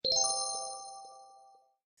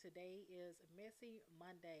today is Messy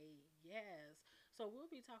Monday. Yes. So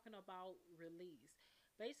we'll be talking about release.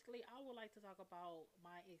 Basically, I would like to talk about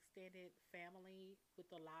my extended family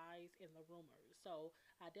with the lies and the rumors. So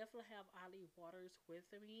I definitely have Ali Waters with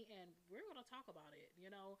me, and we're going to talk about it.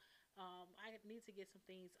 I need to get some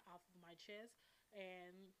things off of my chest,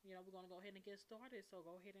 and we're going to go ahead and get started. So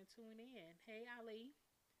go ahead and tune in. Hey, Ali.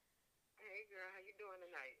 Hey girl, how you doing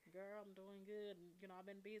tonight? Girl, I'm doing good. I've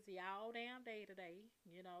been busy all damn day today,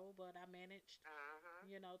 but I managed,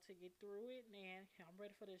 Uh-huh. to get through it, and I'm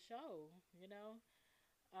ready for the show.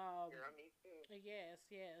 Um, Girl, me too. yes,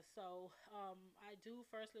 yes. So, I do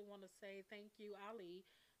firstly want to say thank you, Ali,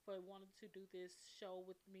 for wanting to do this show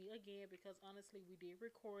with me again because honestly, we did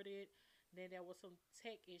record it. Then there was some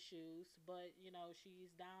tech issues, but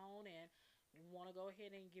she's down and want to go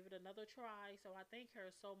ahead and give it another try. So I thank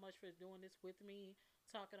her so much for doing this with me,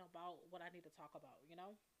 talking about what I need to talk about.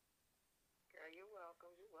 Girl, you're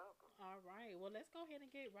welcome. You're welcome. All right. Well, let's go ahead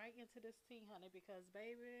and get right into this tea, honey, because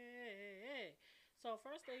baby. So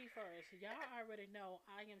first thing first, y'all already know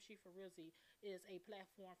I Am Shifa Rizzi is a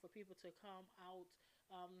platform for people to come out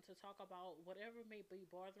to talk about whatever may be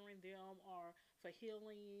bothering them or for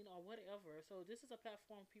healing or whatever. So this is a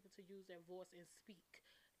platform for people to use their voice and speak.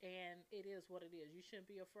 And it is what it is. You shouldn't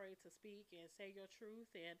be afraid to speak and say your truth.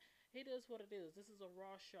 And it is what it is. This is a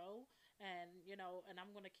raw show and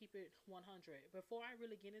I'm going to keep it 100. Before I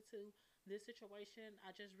really get into this situation,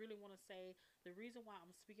 I just really want to say the reason why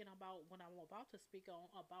I'm speaking about what I'm about to speak on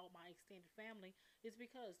about my extended family is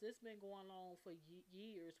because this been going on for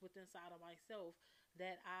years with inside of myself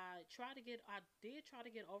that I did try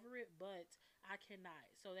to get over it, but I cannot.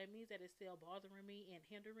 So that means that it's still bothering me and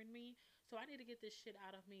hindering me. So I need to get this shit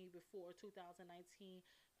out of me before 2019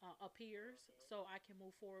 appears so I can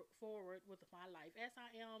move forward with my life as I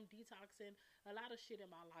am detoxing a lot of shit in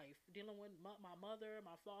my life, dealing with my mother,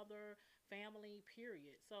 my father, family,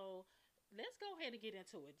 period. So let's go ahead and get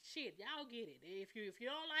into it. Shit, y'all get it. If you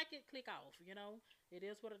don't like it, click off. It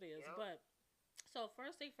is what it is. Yep. But so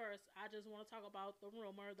first thing first, I just want to talk about the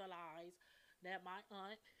rumor, the lies that my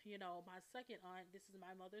aunt, my second aunt, this is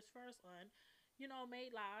my mother's first aunt, made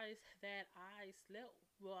lies that I slept,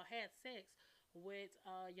 well, had sex with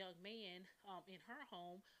a young man in her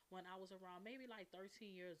home when I was around maybe like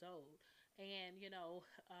 13 years old. And,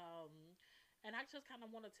 and I just kind of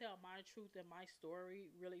want to tell my truth and my story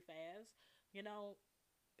really fast. You know,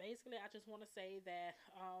 Basically, I just want to say that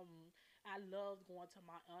I loved going to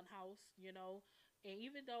my aunt house, and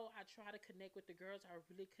even though I try to connect with the girls, I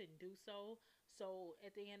really couldn't do so. So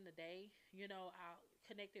at the end of the day, I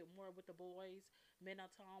connected more with the boys. Men are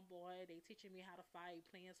tomboy. They teaching me how to fight,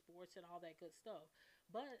 playing sports, and all that good stuff.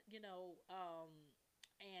 But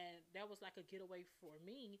and that was like a getaway for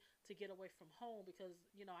me to get away from home because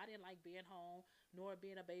I didn't like being home nor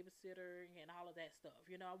being a babysitter and all of that stuff.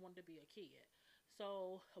 I wanted to be a kid.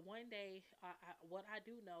 So one day, what I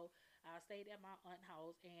do know, I stayed at my aunt's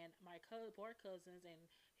house, and my boy cousins and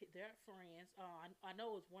their friends. I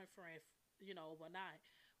know it was one friend, but not.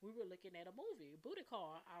 We were looking at a movie, Booty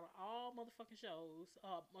Call, out of all motherfucking shows.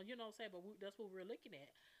 You know what I'm saying? But that's what we were looking at.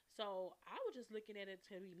 So I was just looking at it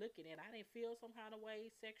to be looking at. I didn't feel some kind of way,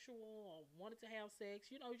 sexual, or wanted to have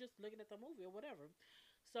sex. Just looking at the movie or whatever.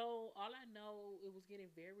 So all I know, it was getting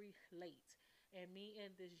very late, and me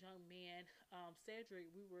and this young man, Cedric,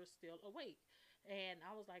 we were still awake. And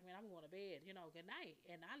I was like, man, I'm going to bed, good night.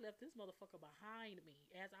 And I left this motherfucker behind me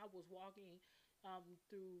as I was walking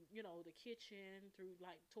through, the kitchen, through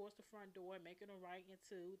like towards the front door, making a right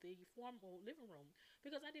into the formal living room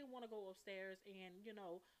because I didn't want to go upstairs and,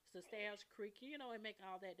 the stairs creak, and make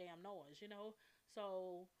all that damn noise.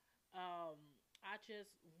 So, I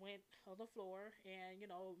just went on the floor and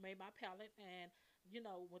made my pallet and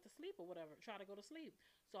went to sleep or whatever, try to go to sleep.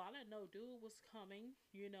 So all I know, dude was coming,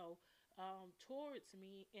 towards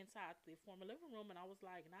me inside the former living room, and I was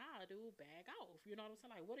like, "Nah, dude, bag off." You know what I'm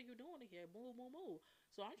saying? Like, what are you doing in here? Move, move, move.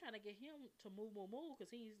 So I'm trying to get him to move, move, move,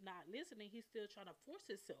 because he's not listening. He's still trying to force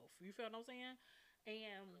himself. You feel what I'm saying?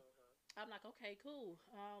 And Mhm. I'm like, okay, cool.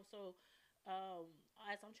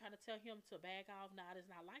 As I'm trying to tell him to back off, nah, it's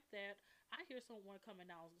not like that. I hear someone coming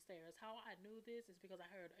downstairs. How I knew this is because I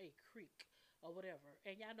heard a creak or whatever.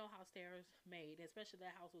 And y'all know how stairs made, especially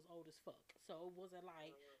that house was old as fuck. So it wasn't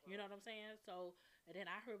like, you know Mhm. what I'm saying? So, and then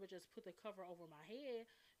I heard her just put the cover over my head,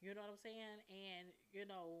 you know what I'm saying? And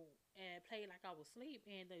played like I was asleep.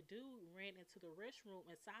 And the dude ran into the restroom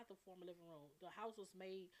inside the former living room. The house was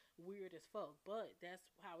made weird as fuck, but that's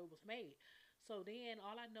how it was made. So then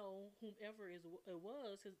all I know, whomever it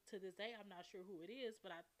was, to this day I'm not sure who it is,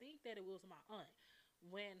 but I think that it was my aunt.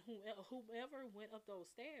 When whomever went up those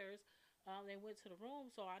stairs, They went to the room,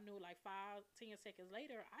 so I knew like 5, 10 seconds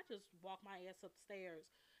later, I just walked my ass upstairs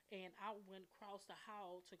and I went across the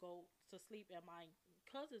hall to go to sleep at my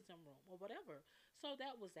cousin's room or whatever. So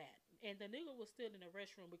that was that. And the nigga was still in the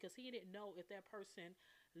restroom because he didn't know if that person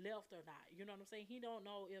left or not. You know what I'm saying? He don't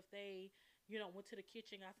know if they, went to the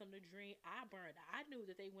kitchen, got something to drink. I burned. I knew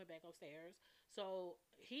that they went back upstairs. So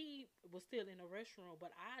he was still in the restroom,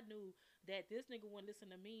 but I knew that this nigga wouldn't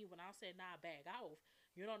listen to me when I said, nah, bag off.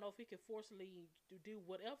 You don't know if he could forcibly do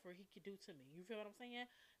whatever he could do to me. You feel what I'm saying?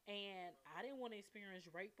 And I didn't want to experience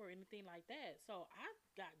rape or anything like that. So I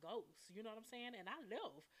got ghosts. You know what I'm saying? And I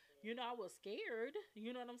left. I was scared.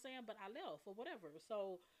 You know what I'm saying? But I left or whatever.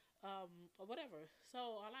 So, or whatever.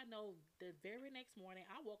 So all I know, the very next morning,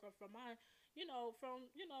 I woke up from my,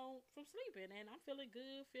 from sleeping, and I'm feeling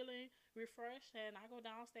good, feeling refreshed. And I go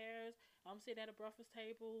downstairs. I'm sitting at a breakfast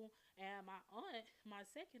table, and my aunt, my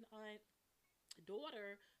second aunt,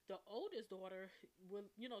 daughter, the oldest daughter, will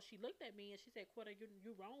she looked at me and she said, "Quarter,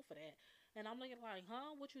 you wrong for that." And I'm looking like,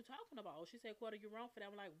 huh? What you talking about? She said, "Quarter, you wrong for that."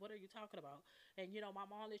 I'm like, what are you talking about? And my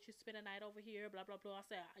mom let you spend a night over here, blah blah blah. I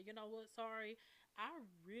said, you know what? Sorry, I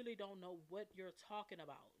really don't know what you're talking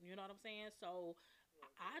about. You know what I'm saying? So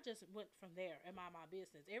I just went from there and mind my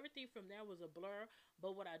business. Everything from there was a blur.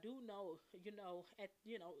 But what I do know, at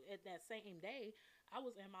that same day, I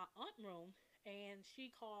was in my aunt room and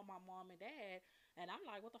she called my mom and dad, and I'm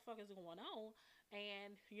like, what the fuck is going on?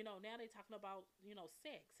 And now they talking about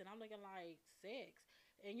sex, and I'm looking like, sex.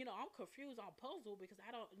 And I'm confused, I'm puzzled because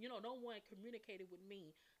I don't, no one communicated with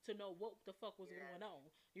me to know what the fuck was Yeah. going on.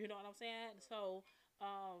 You know what I'm saying? So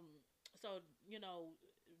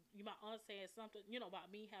my aunt said something,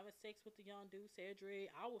 about me having sex with the young dude,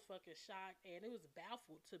 Cedric. I was fucking shocked and it was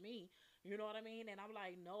baffled to me. You know what I mean? And I'm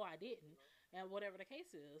like, no, I didn't. And whatever the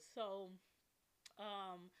case is. So,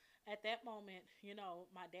 at that moment,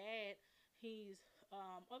 my dad, he's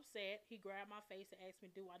upset. He grabbed my face and asked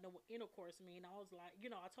me, "Do I know what intercourse mean?" I was like,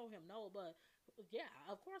 I told him no, but yeah,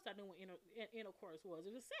 of course I knew what intercourse was.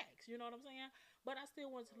 It was sex. You know what I'm saying? But I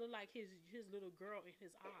still wanted to look like his little girl in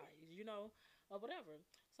his eyes, or whatever.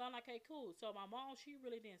 So I'm like, okay, cool. So my mom, she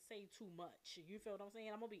really didn't say too much. You feel what I'm saying?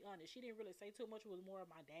 I'm gonna be honest. She didn't really say too much. It was more of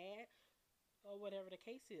my dad or whatever the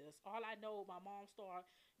case is. All I know, my mom started,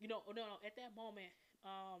 no, at that moment,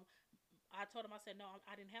 I told him, I said, no,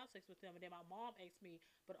 I didn't have sex with them. And then my mom asked me,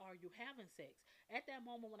 but are you having sex? At that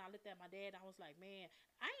moment, when I looked at my dad, I was like, man,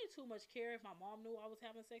 I ain't too much care if my mom knew I was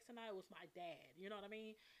having sex tonight. It was my dad. You know what I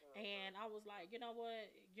mean? And I was like, you know what?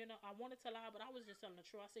 I wanted to lie, but I was just telling the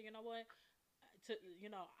truth. I said, you know what?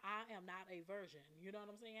 I am not a virgin. You know what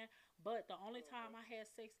I'm saying? But the only time I had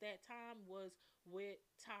sex that time was with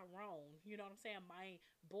Tyrone. You know what I'm saying? My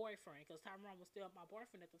boyfriend, because Tyrone was still my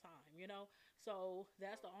boyfriend at the time. So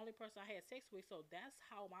that's the only person I had sex with. So that's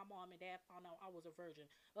how my mom and dad found out I was a virgin.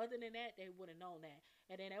 Other than that, they wouldn't known that.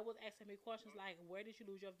 And then they was asking me questions like, where did you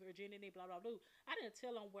lose your virginity? Blah blah blah. I didn't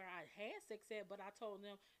tell them where I had sex at, but I told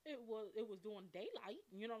them it was during daylight.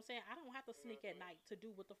 You know what I'm saying? I don't have to sneak at night to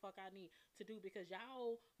do what the fuck I need to do because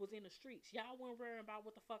y'all was in the streets. Y'all weren't worrying about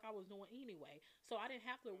what the fuck I was doing anyway. So I didn't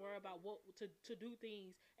have to worry about what to do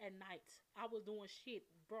things at night. I was doing shit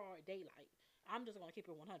broad daylight. I'm just gonna keep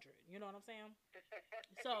it 100. You know what I'm saying?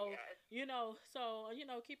 So Yes.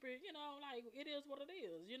 keep it. Like it is what it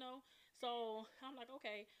is. So I'm like,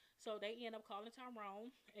 okay. So they end up calling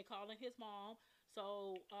Tyrone and calling his mom.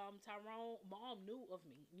 So Tyrone mom knew of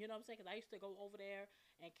me. You know what I'm saying? Because I used to go over there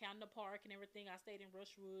and Camden Park and everything. I stayed in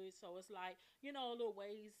Rushwood, so it's like a little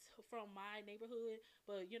ways from my neighborhood.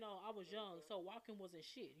 But I was young, so walking wasn't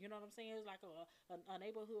shit. You know what I'm saying? It was like a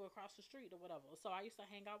neighborhood across the street or whatever. So I used to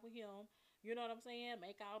hang out with him. You know what I'm saying?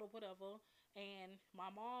 Make out or whatever. And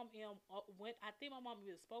my mom went. I think my mom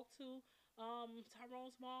either spoke to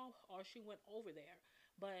Tyrone's mom or she went over there.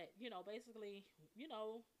 But basically, you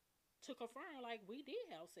know, to confirm like we did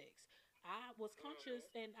have sex. I was conscious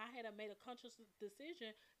Mhm. and I had made a conscious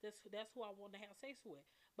decision that's who I wanted to have sex with.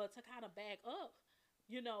 But to kind of back up,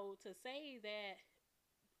 to say that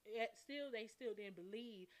they still didn't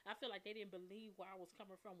believe. I feel like they didn't believe where I was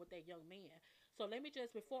coming from with that young man. So let me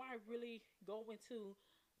just before I really go into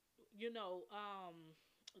you know,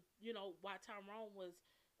 why Tyrone was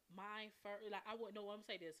my first. Like I wouldn't know. I'm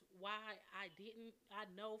say this. Why I didn't. I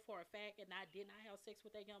know for a fact, and I did not have sex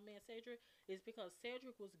with that young man Cedric is because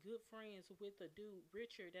Cedric was good friends with the dude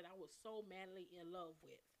Richard that I was so madly in love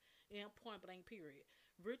with. In point blank, period.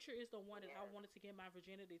 Richard is the one that I Yes. wanted to get my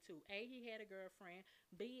virginity to. A, he had a girlfriend.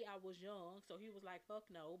 B, I was young, so he was like, "Fuck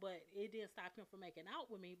no." But it didn't stop him from making out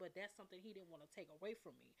with me. But that's something he didn't want to take away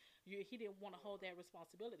from me. He didn't want to hold Mhm. that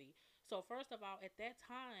responsibility. So first of all, at that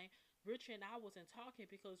time, Richard and I wasn't talking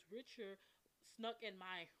because Richard snuck in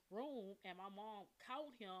my room and my mom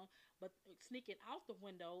caught him, but sneaking out the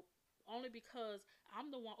window only because I'm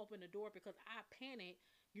the one opening the door because I panicked.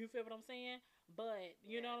 You feel what I'm saying? But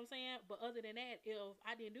you know Yes. what I'm saying? But other than that, if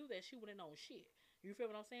I didn't do that, she wouldn't know shit. You feel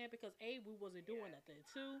what I'm saying? Because A, we wasn't doing Yes. nothing.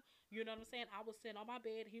 Two, you know what I'm saying? I was sitting on my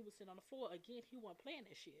bed, he was sitting on the floor. Again, he wasn't playing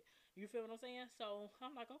that shit. You feel what I'm saying? So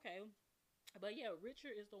I'm like, okay. But yeah,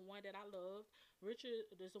 Richard is the one that I loved. Richard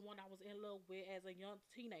is the one I was in love with as a young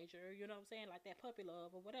teenager. You know what I'm saying? Like that puppy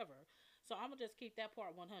love or whatever. So I'm gonna just keep that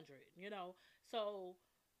part 100. So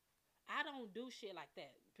I don't do shit like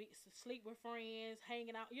that. Sleep with friends,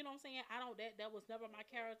 hanging out. You know what I'm saying? I don't. That was never my Mhm.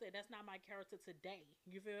 character. That's not my character today.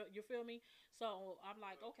 You feel me? So I'm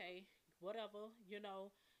like, Mhm. okay, whatever.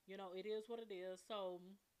 It is what it is. So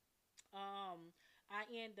I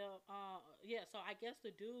end up yeah, so I guess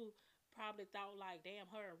the dude probably thought like, damn,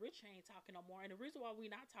 her and Rich ain't talking no more. And the reason why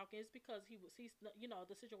we not talking is because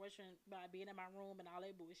the situation by being in my room and all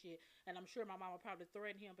that bullshit. And I'm sure my mama probably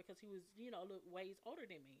threatened him because he was, look, ways older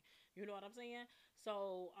than me. You know what I'm saying?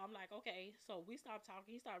 So I'm like, okay. So we stopped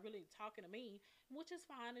talking. He started really talking to me, which is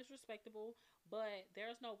fine, it's respectable. But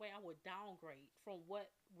there's no way I would downgrade from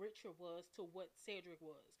what Richard was to what Cedric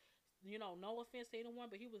was. No offense to anyone,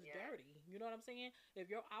 but he was Yes. dirty. You know what I'm saying? If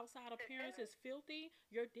your outside appearance is filthy,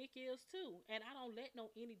 your dick is too. And I don't let no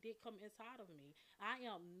any dick come inside of me. I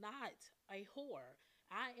am not a whore.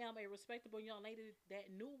 I am a respectable young lady that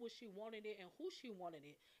knew what she wanted it and who she wanted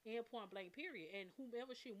it. In point blank period. And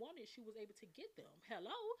whomever she wanted, she was able to get them.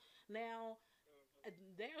 Hello? Now,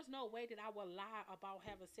 Mhm. there's no way that I would lie about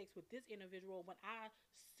having sex with this individual when I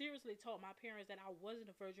seriously told my parents that I wasn't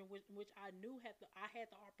a virgin, which I knew I had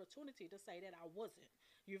the opportunity to say that I wasn't.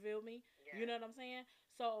 You feel me? You know Yes. what I'm saying?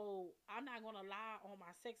 So I'm not gonna lie on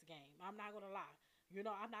my sex game. I'm not gonna lie.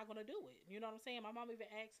 I'm not gonna do it. You know what I'm saying? My mom even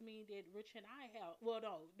asked me, did Rich and I have? Well,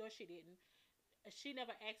 no, she didn't. She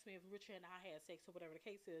never asked me if Richard and I had sex or whatever the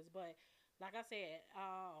case is. But like I said,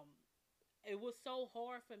 it was so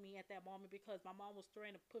hard for me at that moment because my mom was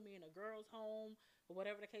threatening to put me in a girl's home or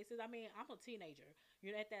whatever the case is. I mean, I'm a teenager,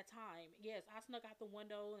 at that time. Yes, I snuck out the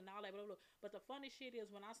window and all that, blah, blah, blah. But the funny shit is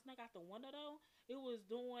when I snuck out the window though, it was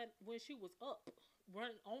doing when she was up,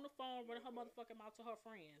 running on the phone, running her Mhm. motherfucking mouth to her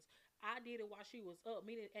friends. I did it while she was up.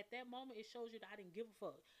 Meaning at that moment, it shows you that I didn't give a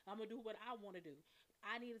fuck. I'm gonna do what I want to do.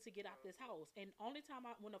 I needed to get out this Mhm. house, and only time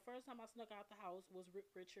when the first time I snuck out the house was with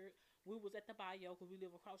Richard. We was at the bayou because we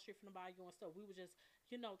live across the street from the bayou and stuff. We was just,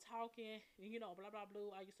 talking, blah blah blah.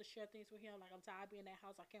 I used to share things with him like I'm tired of being in that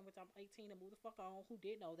house. I can't wait till I'm 18 and move the fuck on. Who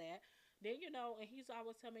did know that? Then and he's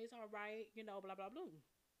always telling me it's all right, blah blah blah.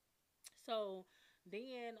 So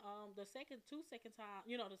then the second time,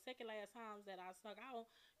 the second last times that I snuck out,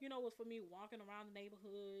 was for me walking around the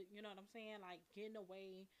neighborhood, you know what I'm saying? Like getting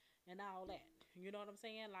away and all that. You know what I'm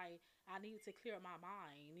saying? Like I needed to clear my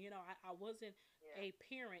mind. I wasn't Yes. a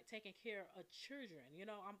parent taking care of children.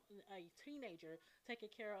 I'm a teenager taking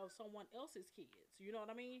care of someone else's kids. You know what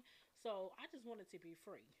I mean? So I just wanted to be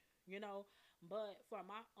free, you know. But for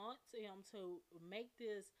my aunt to make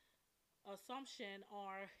this assumption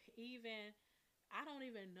or even I don't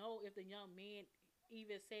even know if the young man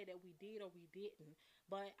even said that we did or we didn't.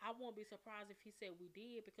 But I won't be surprised if he said we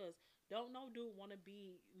did because don't no dude want to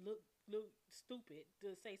be look stupid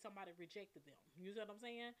to say somebody rejected them. You know what I'm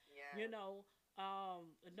saying? You Yes. know,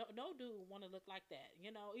 no dude want to look like that.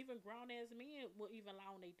 Even grown ass men will even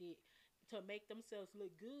lie on they dick to make themselves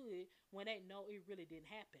look good when they know it really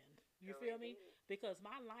didn't happen. You True feel me? indeed. Because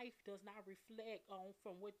my life does not reflect on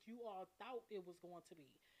from what you all thought it was going to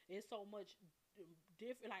be. It's so much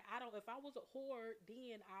different. Like I don't. If I was a whore,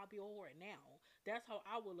 then I'll be a whore now. That's how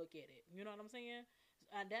I would look at it. You know what I'm saying?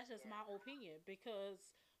 And that's just my Yes. opinion because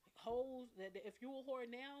hoes that if you a whore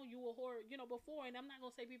now, you a whore. Before. And I'm not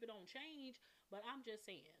gonna say people don't change, but I'm just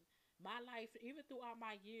saying. My life, even throughout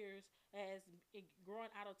my years as growing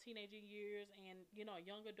out of teenager years and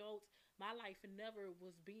young adults, my life never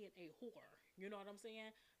was being a whore. You know what I'm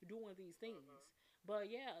saying? Doing these Mhm. things. But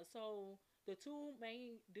yeah, so the two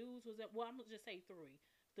main dudes was that well, I'm gonna just say three.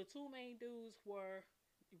 The two main dudes were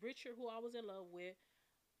Richard, who I was in love with,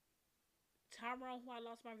 Tyrone, who I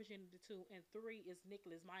lost my virginity to, and three is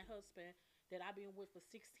Nicholas, my husband that I've been with for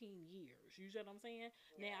 16 years. You know what I'm saying?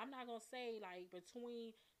 Now I'm Yes. not gonna say like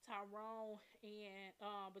between Tyrone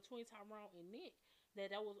and Nick,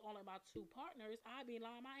 that was only my two partners, I'd be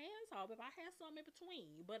lying my ass off if I had some in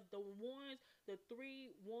between. But the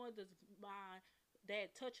three ones that's my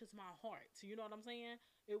that touches my heart. You know what I'm saying?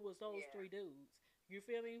 It was those Yeah. three dudes. You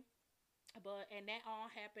feel me? But and that all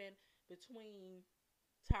happened between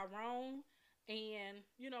Tyrone and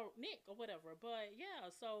Nick or whatever. But yeah,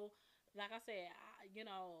 so like I said,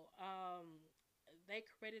 they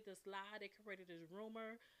created this lie, they created this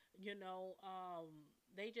rumor.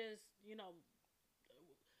 They just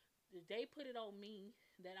they put it on me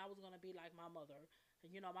that I was gonna be like my mother.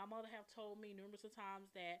 My mother have told me numerous of times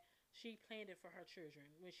that she planned it for her children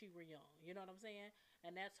when she were young. You know what I'm saying?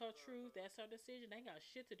 And that's her truth. Mhm. That's her decision. They ain't got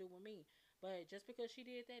shit to do with me. But just because she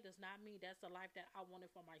did that does not mean that's the life that I wanted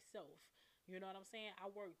for myself. You know what I'm saying? I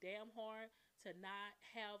worked damn hard to not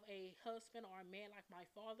have a husband or a man like my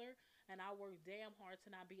father, and I worked damn hard to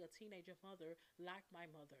not be a teenager mother like my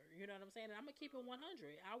mother. You know what I'm saying? And I'm gonna keep it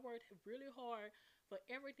 100. I worked really hard for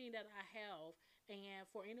everything that I have, and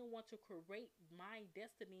for anyone to create my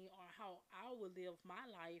destiny or how I would live my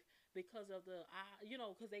life because of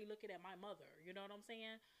because they looking at my mother. You know what I'm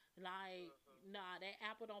saying? Like, Mhm. nah, that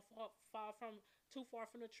apple don't fall from too far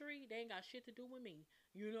from the tree. They ain't got shit to do with me.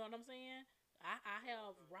 You know what I'm saying? I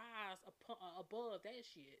have Mhm. rise above that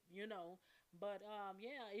shit. But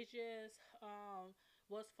yeah, it's just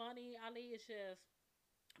what's funny, Ali, is just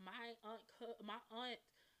my aunt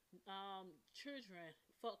children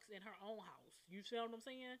fucks in her own house. You see what I'm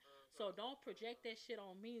saying? So Mhm. don't project Mhm. that shit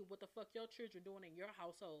on me. What the fuck your children doing in your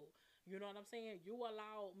household? You know what I'm saying? You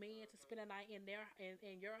allow men to Mhm. spend a night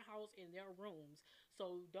in your house in their rooms.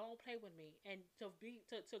 So don't play with me. And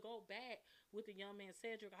to go back with the young man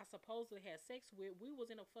Cedric I supposedly had sex with, we was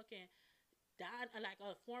in a fucking like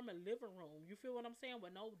a former living room. You feel what I'm saying?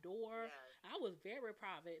 With no door. Yes. I was very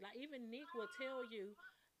private. Like even Nick will tell you,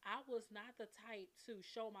 I was not the type to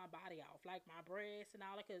show my body off, like my breasts and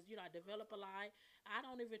all that, because I develop a Mhm. lot. I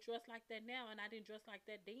don't even dress like that now, and I didn't dress like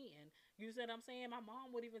that then. You see what I'm saying? My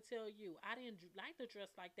mom would even tell you I didn't like to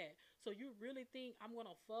dress like that. So you really think I'm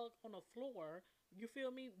gonna fuck on the floor? You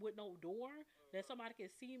feel me? With no door that Mhm. somebody can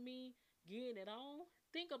see me getting it on?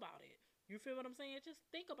 Think about it. You feel what I'm saying? Just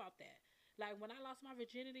think about that. Like when I lost my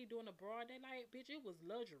virginity during the broad daylight, bitch, it was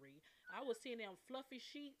luxury. I was seeing them fluffy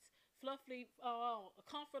sheets, fluffy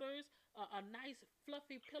comforters, a nice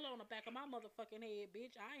fluffy pillow on the back of my motherfucking head,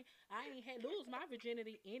 bitch. I ain't had lose my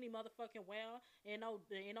virginity any motherfucking well, and no,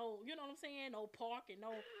 you know what I'm saying? No park and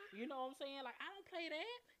no, you know what I'm saying? Like I don't play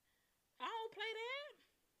that. I don't play that.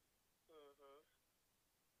 Mhm.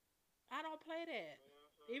 I don't play that.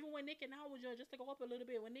 Mhm. Even when Nick and I was young, just to go up a little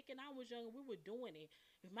bit, when Nick and I was young, we were doing it.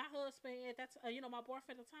 If my husband at that, my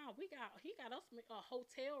boyfriend at the time, he got us a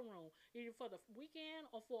hotel room either for the weekend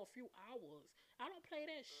or for a few hours. I don't play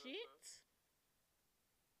that Mhm. shit.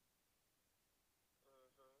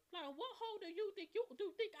 Mhm. Like, what hole do you think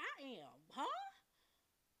I am, huh?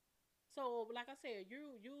 So, like I said,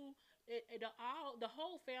 the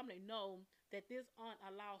whole family know that this aunt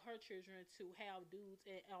allowed her children to have dudes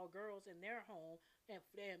or girls in their home and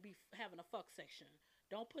be having a fuck section.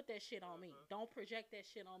 Don't put that shit on me. Mhm. Don't project that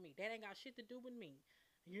shit on me. That ain't got shit to do with me.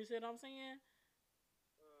 You see what I'm saying?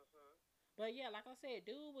 Mhm. But yeah, like I said,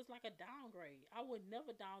 dude was like a downgrade. I would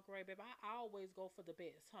never downgrade, baby. I always go for the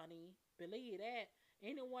best, honey. Believe that.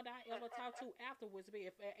 Anyone I ever talk to afterwards, be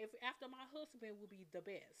if after my husband would be the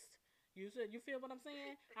best. You feel what I'm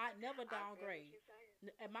saying? I never I feel what downgrade. you're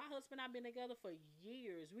saying. And my husband and I've been together for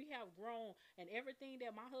years. We have grown, and everything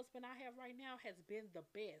that my husband and I have right now has been the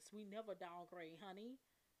best. We never downgrade, honey.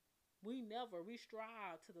 We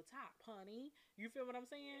strive to the top, honey. You feel what I'm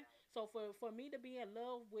saying? Yes. So for me to be in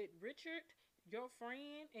love with Richard, your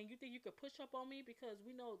friend, and you think you could push up on me because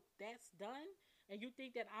we know that's done, and you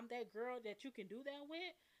think that I'm that girl that you can do that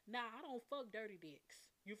with? Nah, I don't fuck dirty dicks.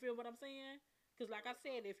 You feel what I'm saying? Cause like I Mhm.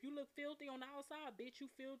 said, if you look filthy on the outside, bitch, you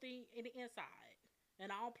filthy in the inside,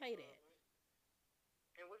 and I don't play that. Mhm.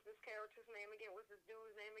 And what's this character's name again? What's this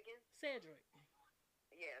dude's name again? Cedric.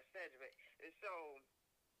 Yeah, Cedric. So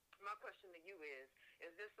my question to you is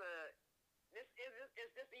this a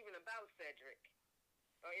is this even about Cedric?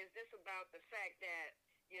 Or is this about the fact that,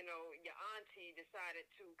 your auntie decided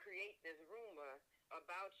to create this rumor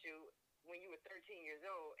about you when you were 13 years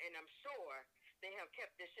old? And I'm sure they have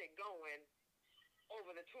kept this shit going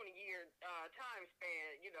over the 20-year time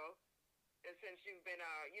span, since you've been,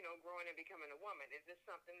 growing and becoming a woman. Is this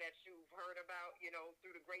something that you've heard about,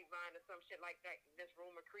 through the grapevine or some shit like that? This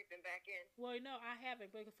rumor creeping back in? Well, no, I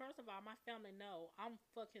haven't. Because first of all, my family know I'm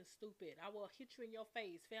fucking stupid. I will hit you in your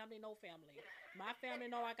face. Family, no family. My family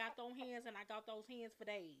know I got those hands, and I got those hands for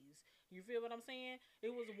days. You feel what I'm saying?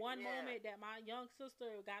 It was one Yeah. moment that my young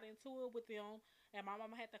sister got into it with them, and my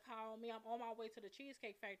mama had to call me. I'm on my way to the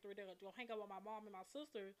Cheesecake Factory to go hang out with my mom and my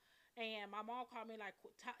sister. And my mom called me like,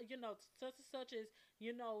 such and such is,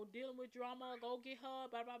 dealing with drama. Go get her,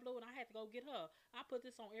 blah blah blah. And I had to go get her. I put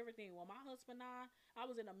this on everything. Well, my husband and I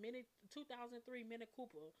was in a 2003 Mini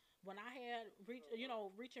Cooper. When I had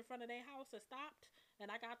reach in front of their house and stopped, and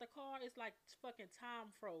I got the car, it's like fucking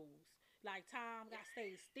time froze. Like time got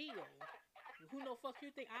stayed still. Who the fuck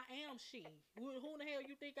you think I am? She? Who in the hell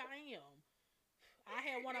you think I am? I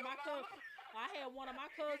had one of my cousins. I had one of my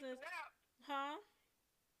cousins. Huh?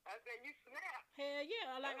 I said you snap. Hell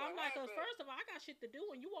yeah! Like I'm like, cause happened? first of all, I got shit to do,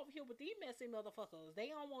 and you over here with these messy motherfuckers. They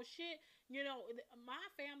don't want shit. My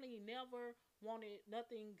family never wanted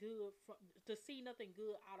nothing good to see nothing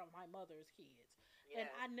good out of my mother's kids. And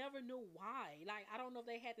Yes. I never knew why. Like, I don't know if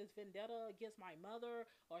they had this vendetta against my mother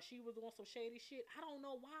or she was doing some shady shit. I don't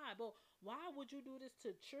know why, but why would you do this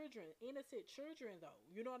to children, innocent children, though?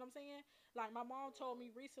 You know what I'm saying? Like, my mom told me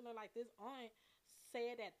recently, like, this aunt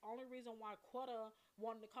said that only reason why Quetta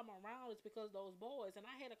wanted to come around is because those boys. And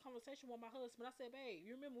I had a conversation with my husband. I said, babe,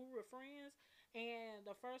 you remember we were friends? And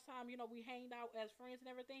the first time, we hanged out as friends and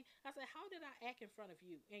everything, I said, how did I act in front of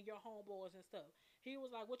you and your homeboys and stuff? He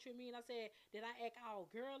was like, what you mean? I said, did I act all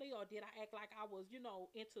girly or did I act like I was,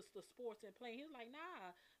 into the sports and playing? He was like,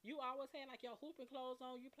 nah, you always had like your hooping clothes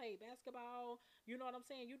on. You played basketball. You know what I'm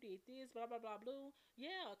saying? You did this, blah, blah, blah, blue.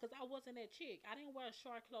 Yeah, because I wasn't that chick. I didn't wear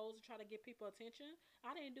short clothes to try to get people attention.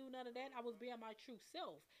 I didn't do none of that. I was being my true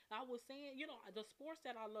self. I was saying, the sports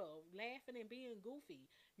that I love, laughing and being goofy.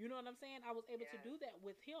 You know what I'm saying? I was able to Yes. do that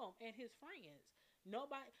with him and his friends.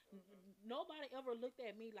 Nobody, Mhm. nobody ever looked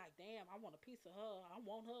at me like, damn, I want a piece of her. I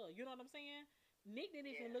want her. You know what I'm saying? Nick didn't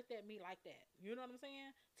even Yeah. look at me like that. You know what I'm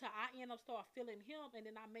saying? Till I end up start feeling him, and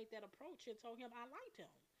then I made that approach and told him I liked him.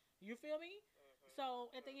 You feel me? Mhm.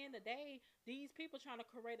 So at the end of Mhm. the day, these people trying to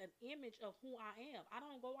create an image of who I am. I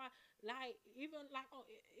don't go out like even like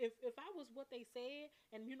if I was what they said,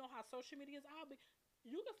 and you know how social media is, I'll be.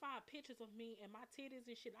 You can find pictures of me and my titties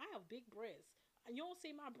and shit. I have big breasts. You don't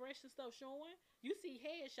see my breasts and stuff showing. You see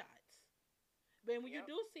headshots. But when you Yep.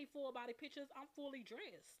 do see full body pictures, I'm fully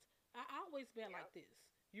dressed. I always been like Yep. this.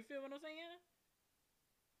 You feel what I'm saying?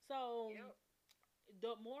 So Yep.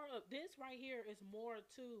 the more of this right here is more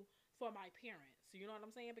to for my parents. You know what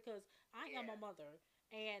I'm saying? Because I am Yeah. a mother,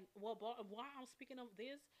 and why I'm speaking of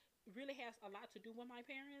this really has a lot to do with my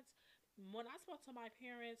parents. When I spoke to my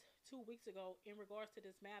parents 2 weeks ago in regards to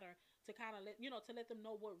this matter, to kind of let them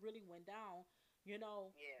know what really went down. You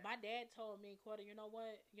know, Yeah. my dad told me, Quarter, you know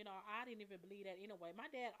what? I didn't even believe that anyway. My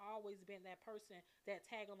dad always been that person, that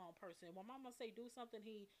tag along person. When mama say do something,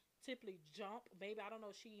 he typically jump. Maybe I don't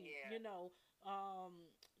know. She, Yeah.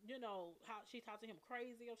 how she talked to him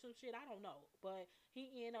crazy or some shit. I don't know, but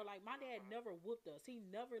he like my dad Mhm. never whooped us. He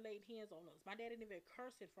never laid hands on us. My dad didn't even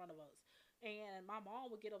curse in front of us. And my mom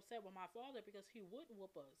would get upset with my father because he wouldn't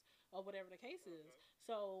whoop us or whatever the case is. Mhm.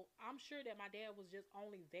 So I'm sure that my dad was just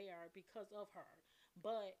only there because of her.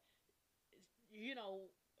 But you know,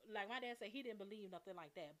 like my dad said, he didn't believe nothing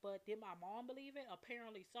like that. But did my mom believe it?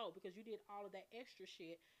 Apparently so, because you did all of that extra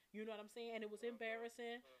shit. You know what I'm saying? And it was Mhm.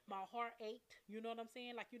 embarrassing. My Mhm. heart ached. You know what I'm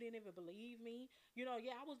saying? Like you didn't even believe me.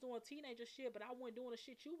 Yeah, I was doing teenager shit, but I wasn't doing the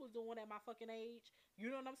shit you was doing at my fucking age. You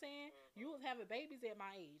know what I'm saying? You Mhm. was having babies at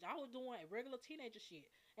my age. I was doing regular teenager shit.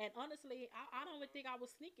 And honestly, I don't even Mhm. think I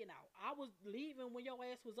was sneaking out. I was leaving when your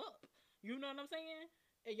ass was up. You know what I'm saying?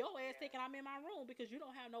 And your ass Yeah. thinking I'm in my room because you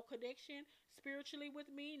don't have no connection spiritually with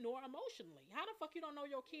me nor emotionally. How the fuck you don't know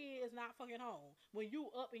your kid is not fucking home when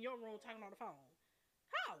you up in your room talking on the Mhm. phone?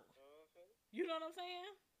 How? Mhm. You know what I'm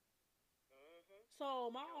saying? Mhm.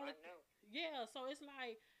 So my No, I only, know. yeah. So it's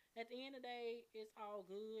like at the end of the day, it's all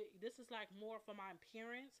good. This is like more for my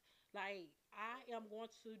parents. Like I am Mhm. going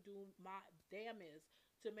to do my damnest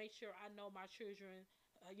to make sure I know my children.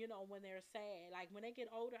 When they're sad, like when they get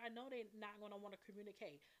older, I know they're not gonna want to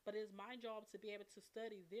communicate. But it's my job to be able to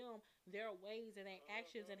study them, their ways and their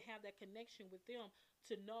actions, and Mhm. have that connection with them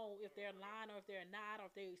to know if they're Mhm. lying or if they're not, or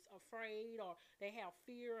if they're afraid or they have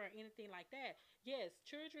fear or anything like that. Yes,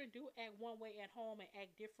 children do act one way at home and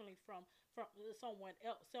act differently from someone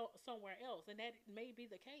else, somewhere else, and that may be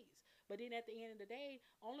the case. But then at the end of the day,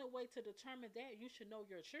 only way to determine that you should know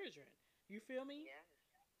your children. You feel me? Yes.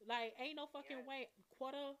 Like, ain't no fucking Yes. way.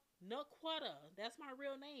 Quetta, Nuquetta, that's my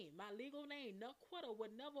real name, my legal name. Nuquetta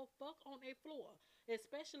would never fuck on a floor,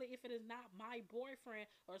 especially if it is not my boyfriend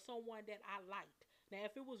or someone that I liked. Now,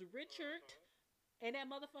 if it was Richard Mhm. and that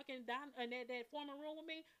motherfucking Don and that former room with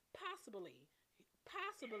me, possibly,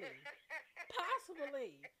 possibly,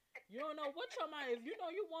 possibly. You don't know what your mind. If you know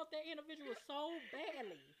you want that individual so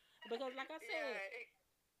badly, because like I said,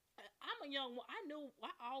 yeah. I I'm a young one.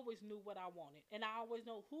 I always knew what I wanted, and I always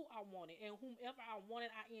know who I wanted, and whomever I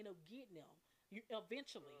wanted, I end up getting them. You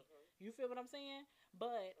eventually, Mhm. you feel what I'm saying?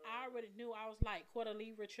 But I Mhm. already knew I was like, quarter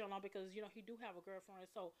leave Rich alone because he do have a girlfriend.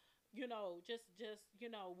 So just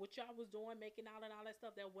what y'all was doing, making out and all that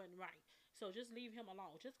stuff, that wasn't right. So just leave him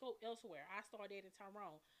alone. Just go elsewhere. I started dating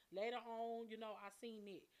Tyrone. Later on, I seen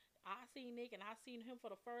Nick. I seen Nick and I seen him for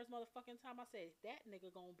the first motherfucking time. I said, that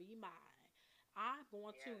nigga gonna be mine.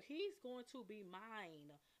 Yes. He's going to be mine.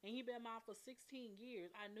 And he been mine for 16 years.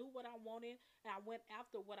 I knew what I wanted and I went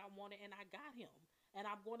after what I wanted and I got him. And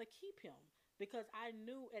I'm going to keep him because I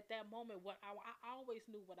knew at that moment I always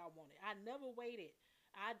knew what I wanted. I never waited.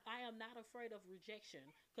 I am not afraid of rejection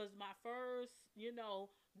because my first,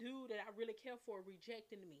 dude that I really care for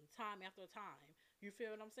rejected me time after time. You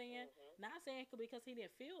feel what I'm saying? Mhm. Not saying because he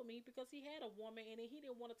didn't feel me, because he had a woman and he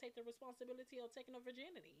didn't want to take the responsibility of taking her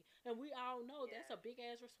virginity. And we all know that's a Yes. big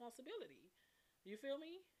ass responsibility. You feel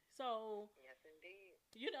me? So, Yes, indeed.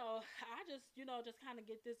 I just kind of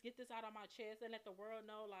get this out of my chest and let the world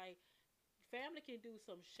know, like, family can do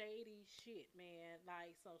some shady shit, man.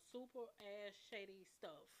 Like some super ass shady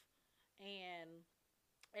stuff. And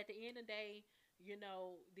at the end of the day,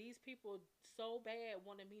 these people so bad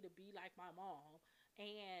wanted me to be like my mom.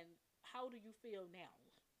 And how do you feel now?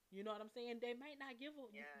 You know what I'm saying? They might not give a,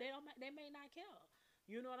 Yes. they don't they may not care.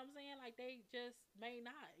 You know what I'm saying? Like they just may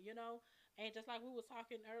not. And just like we was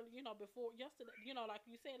talking earlier, before yesterday, like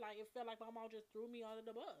you said, like it felt like my mom just threw me under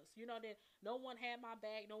the bus. That no one had my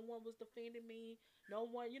back, no one was defending me, no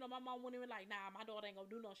one, my mom wouldn't even like, nah, my daughter ain't gonna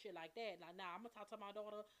do no shit like that. Like, nah, I'm gonna talk to my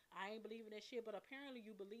daughter. I ain't believing that shit, but apparently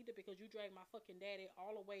you believed it because you dragged my fucking daddy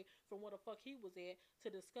all the way from where the fuck he was at to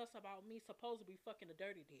discuss about me supposed to be fucking a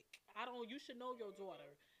dirty dick. I don't. You should know your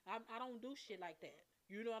daughter. I don't do shit like that.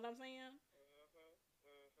 You know what I'm saying? Mhm.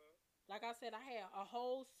 Mhm. Like I said, I had a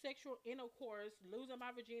whole sexual intercourse, losing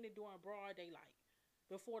my virginity during broad daylight,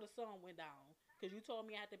 before the sun went down. Cause you told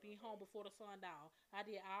me I had to be home before the sun down. I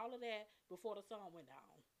did all of that before the sun went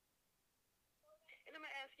down. And I'm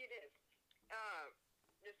gonna ask you this: uh,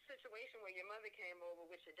 the situation where your mother came over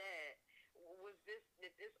with your dad, was this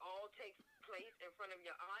did this all take place in front of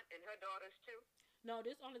your aunt and her daughters too? No,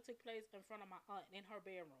 this only took place in front of my aunt in her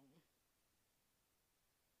bedroom.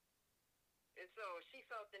 And so she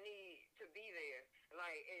felt the need to be there.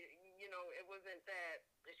 Like, it wasn't that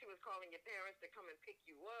she was calling your parents to come and pick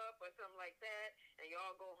you up or something like that, and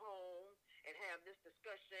y'all go home and have this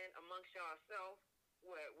discussion amongst yourself.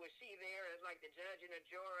 Was she there as like the judge and the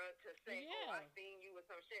juror to say, "Oh, I Yeah. seen you" with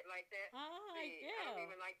some shit like that? See, I don't Yeah.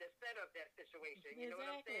 even like to set up that situation. You know what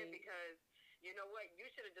I'm saying? Exactly. Because you know what, you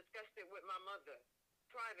should have discussed it with my mother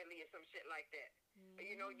privately or some shit like that.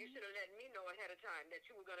 You Hmm. should have let me know ahead of time that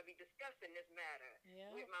you were going to be discussing this matter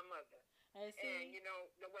Yeah. with my mother. And And see,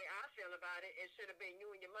 the way I feel about it, it should have been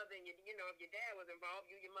you and your mother and if your dad was involved,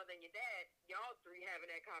 you, your mother, and your dad, y'all three having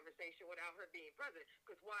that conversation without her being present.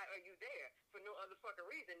 Because why are you there for no other fucking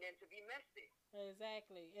reason than to be messy?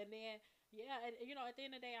 exactly. And then, yeah, and at the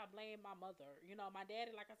end of the day, I blame my mother. My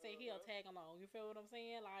daddy, like I said, he'll Mhm. tag along. You feel what I'm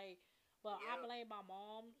saying? Like, but I Yep. blame my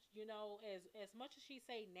mom. As much as she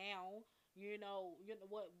say now,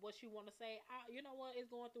 what she want to say. You know what? It's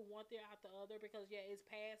going through one thing after the other because yeah, it's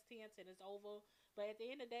past tense and it's over. But at the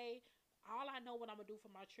end of the day, all I know what I'm gonna do for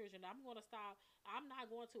my children, I'm gonna stop. I'm not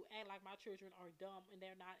going to act like my children are dumb and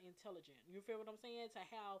they're not intelligent. You feel what I'm saying? To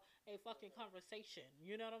have a fucking Mhm. conversation.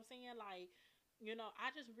 You know what I'm saying? Like,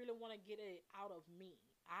 I just really want to get it out of me.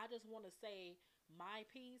 I just want to say my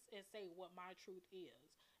piece and say what my truth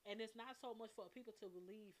is. And it's not so much for people to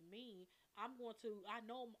believe me. I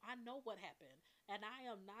know what happened. And I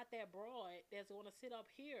am not that broad that's going to sit up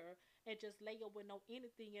here and just lay up with no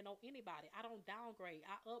anything and no anybody. I don't downgrade.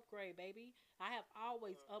 I upgrade, baby. I have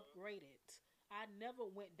always Mhm. upgraded. I never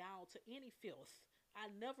went down to any filth. I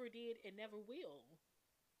never did and never will.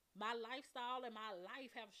 My lifestyle and my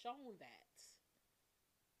life have shown that.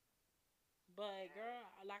 But Yes. girl,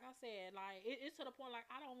 like I said, like it's to the point like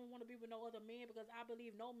I don't even want to be with no other man because I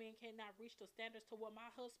believe no man cannot reach the standards to what my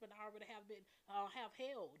husband already have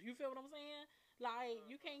held. You feel what I'm saying? Like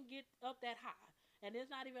you Mhm. can't get up that high. And it's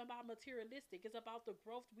not even about materialistic. It's about the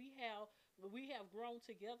growth we have. We have grown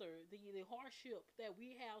together. The hardship that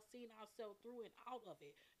we have seen ourselves through and out of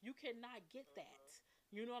it. You cannot get that. Mhm.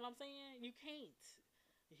 You know what I'm saying? You can't.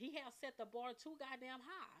 He has set the bar too goddamn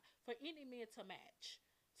high for any man to match.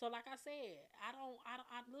 So like I said, I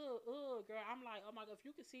look, girl, I'm like, oh my god, if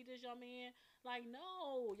you could see this young man, like,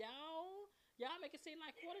 no, y'all make it seem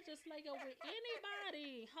like Quarter just lay up with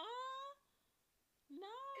anybody, huh? No,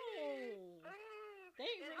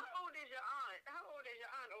 they And re- how old is your aunt? How old is your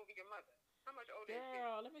aunt over your mother? How much older is she?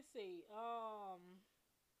 Girl, let me see. Hold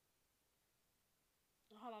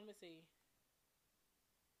on, let me see.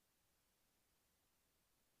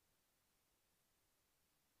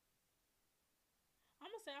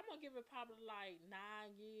 I'm gonna give it probably like 9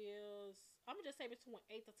 years. I'm gonna just say between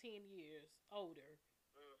 8 to 10 years older.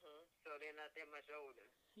 So they're not that much older.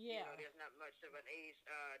 You Yeah, know, there's not much of an age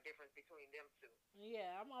difference between them two.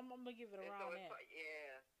 yeah. I'm gonna give it And so around it's that.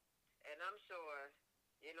 yeah, and I'm sure,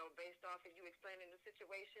 you know, based off of you explaining the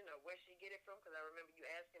situation or where she get it from, because I remember you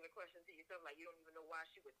asking the question to yourself, like you don't even know why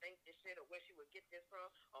she would think this shit or where she would get this from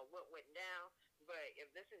or what went down. But if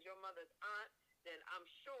this is your mother's aunt, then I'm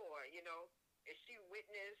sure, you know, if she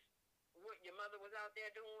witnessed what your mother was out there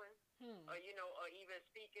doing, Hmm. or you know, or even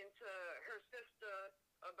speaking to her sister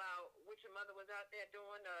about what your mother was out there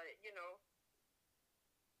doing, you know,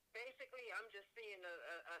 basically I'm just seeing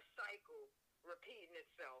a cycle repeating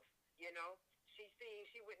itself. You know, she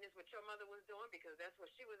witnessed what your mother was doing because that's what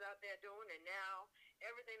she was out there doing, and now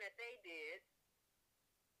everything that they did,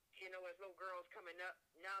 you know, as little girls coming up,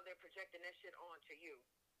 now they're projecting that shit onto you.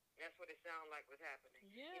 That's what it sounded like was happening.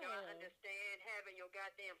 You know, I Yeah. understand having your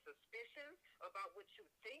goddamn suspicions about what you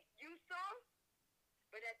think you saw,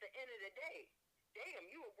 but at the end of the day, damn,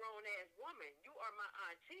 you a grown ass woman. You are my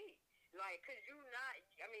auntie. Like, cause you not,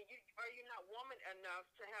 I mean, are you not woman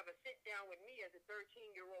enough to have a sit down with me as a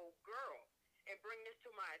 13-year-old girl and bring this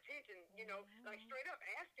to my attention? You know, like Mhm. straight up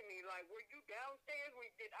asking me, like, were you downstairs?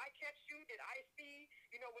 Did I catch you? Did I see,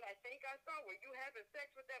 you know, what I think I saw? Were you having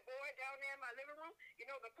sex with that boy down there in my living room? You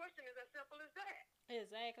know, the question is as simple as that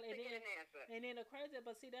Exactly. to get an answer. And then the crazy,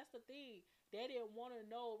 but see, that's the thing. They didn't want to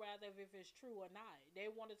know rather if it's true or not. They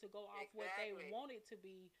wanted to go off what they Exactly. wanted to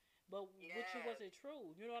be, but which it Yes. wasn't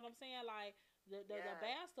true. You know what I'm saying? Like the Yes.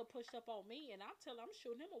 bastard pushed up on me, and I'm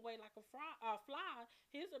shooting him away like a fly.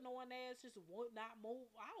 His annoying ass just would not move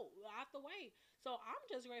out the way. So I'm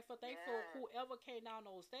just grateful, thankful Yes. whoever came down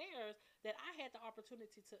those stairs that I had the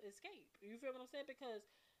opportunity to escape. You feel what I'm saying? Because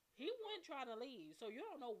he wasn't trying to leave, so you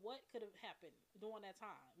don't know what could have happened during that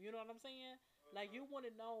time. You know what I'm saying? Like you want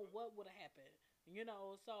to know what would have happened. You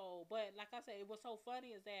know, so but like I said, it was so funny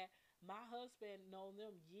is that my husband known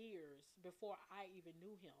them years before I even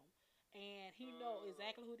knew him. And he know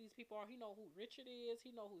exactly who these people are. He know who Richard is.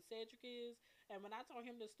 He know who Cedric is. And when I told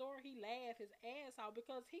him the story, he laughed his ass out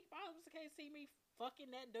because he probably can't see me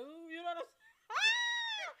fucking that dude. You know what I'm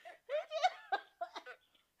saying? he can't.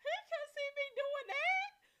 He can't see me doing that.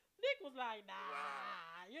 Nick was like, Wow.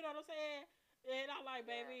 nah. You know what I'm saying? And I'm like,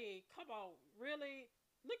 Yeah. baby, come on, really?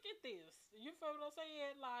 Look at this. You feel what I'm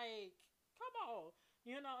saying? Like, come on.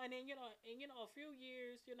 A few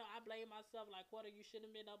years, I blame myself. Like, what? You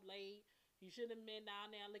shouldn't have been up late. You shouldn't have been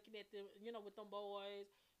down there looking at them, with them boys.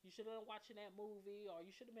 You should have been watching that movie, or you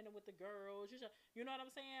should have been with the girls. You know what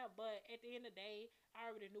I'm saying? But at the end of the day, I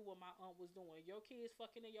already knew what my aunt was doing. Your kids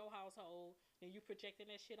fucking in your household, then you projecting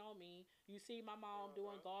that shit on me. You see my mom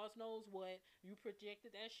doing Mhm. God knows what. You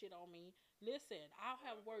projected that shit on me. Listen, I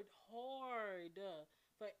have Mhm. worked hard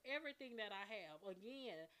for everything that I have.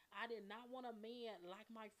 Again, I did not want a man like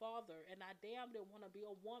my father, and I damn didn't want to be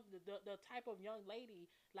a woman, the type of young lady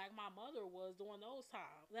like my mother was during those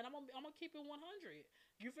times. And I'm gonna keep it 100.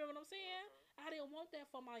 You feel what I'm saying? Mhm. I didn't want that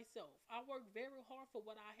for myself. I worked very hard for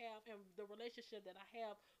what I have and the relationship that I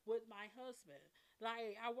have with my husband.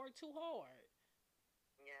 Like I worked too hard.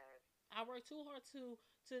 Yes. I work too hard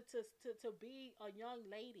to be a young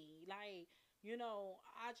lady. Like,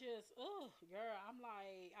 I just, girl, I'm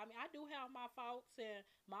like, I mean, I do have my faults and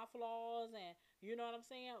my flaws, and you know what I'm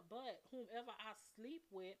saying? But whomever I sleep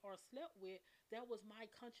with or slept with, that was my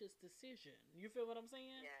conscious decision. You feel what I'm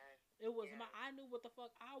saying? Yes. It was Yes. I knew what the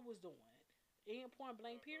fuck I was doing. In point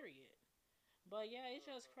blank, Mhm. period. But yeah, it's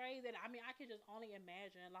just Mhm. crazy. I mean, I can just only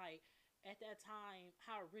imagine, like, at that time,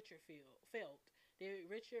 how Richard felt. Did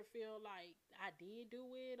Richard feel like I did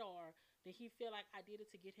do it, or did he feel like I did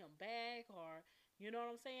it to get him back, or you know what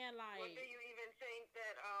I'm saying? Well, do Like, you even think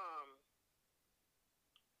that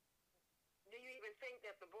do you even think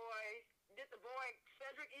that the boy did the boy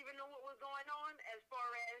Cedric even know what was going on as far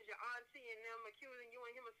as your auntie and them accusing you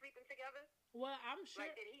and him of sleeping together? well, I'm sure.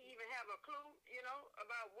 Like, did he even have a clue, you know,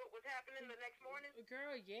 about what was happening the next morning?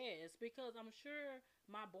 Girl, yes, because I'm sure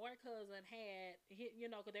my boy cousin had,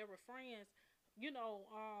 because they were friends,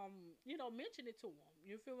 mention it to him.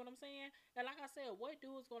 You feel what I'm saying? And like I said, what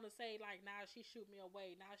dude is gonna say like, "Nah, she shoot me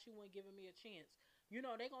away. Nah, she wasn't giving me a chance." He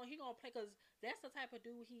gonna play because that's the type of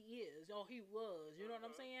dude he is or he was. You know what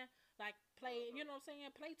I'm Mhm. saying? Like play, you Mhm. know what I'm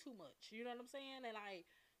saying? Play too much. You know what I'm saying? And like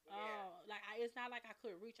Yeah. it's not like I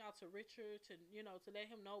could reach out to Richard to let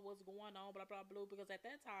him know what's going on, blah blah blah, because at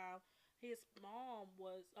that time his mom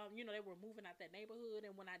was, they were moving out that neighborhood,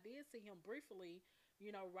 and when I did see him briefly,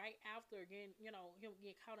 right after again, him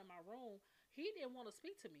getting caught in my room, he didn't want to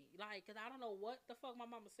speak to me, like, cause I don't know what the fuck my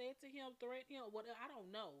mama said to him, threatened him, what I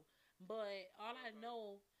don't know, but all I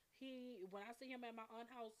know, when I see him at my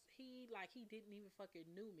aunt house, he didn't even fucking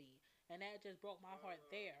knew me, and that just broke my heart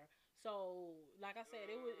there. So, like I said,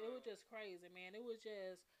 it was just crazy, man. It was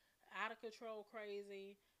just out of control,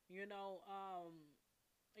 crazy. You know,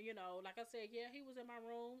 like I said, yeah, he was in my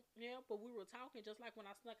room, yeah, but we were talking just like when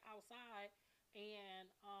I snuck outside, and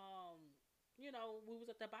we was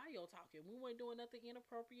at the bio talking. We weren't doing nothing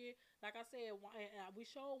inappropriate. Like I said, we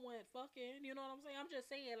sure went fucking. You know what I'm saying? I'm just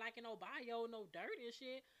saying, like, no bio, no dirt and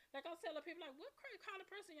shit. Like I was telling people, like, what kind of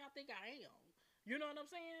person y'all think I am? You know what I'm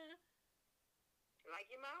saying? Like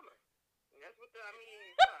your mama. That's what I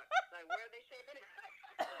mean. Fuck. Like, where are they shaping it?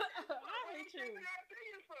 I Where hate they you. shaping their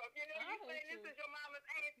opinions from? I You saying hate this you. is your mama's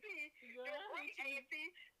auntie, Girl, your I great hate you. auntie.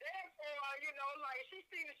 Therefore, like, she's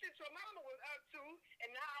seen the shit your mama was up to, and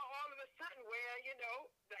now all of a sudden, where,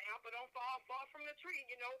 the apple don't fall far from the tree,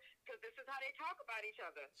 because this is how they talk about each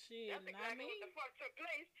other. Shit, That's not exactly me. what the fuck took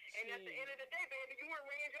place. And at the Shit. end of the day, baby, you weren't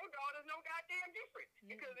raising your daughters no goddamn different.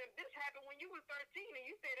 Because Mm. if this happened when you was 13, and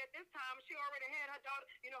you said at this time she already had her daughter,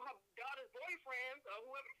 her daughter's boyfriends or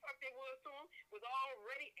whoever the fuck they was to him was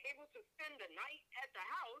already able to spend the night at the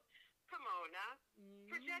house. Come on now. Mm.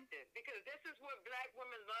 Project it. Because this is what black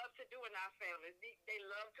women love to do in our families. They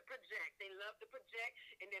love to project. They love to project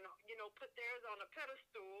and then, put theirs on a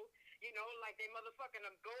pedestal, like they motherfucking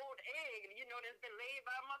a gold egg, that's been laid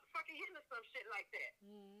by a motherfucking hen or some shit like that.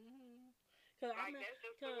 Mm-hmm. Cause I Like, mean, that's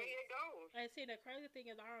just the cause way it goes. and see the crazy thing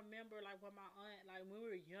is I remember like when my aunt, like when we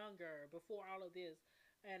were younger, before all of this,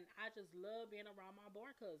 and I just love being around my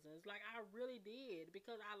boy cousins. Like I really did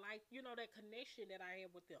because I like that connection that I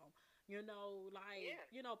had with them. Like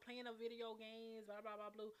Yeah. playing the video games, blah blah blah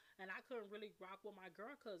blue. And I couldn't really rock with my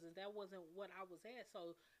girl cousins. That wasn't what I was at.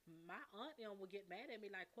 So my aunt would get mad at me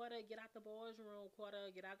like, "Quarter, get out the boys' room.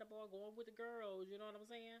 Quarter, get out the boy, going with the girls." You know what I'm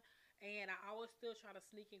saying? And I always still try to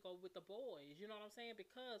sneak and go with the boys. You know what I'm saying?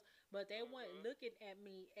 But they weren't looking at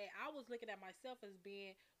me. And I was looking at myself as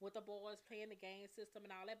being with the boys playing the game system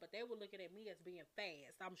and all that. But they were looking at me as being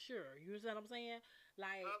fast. I'm sure. You know what I'm saying?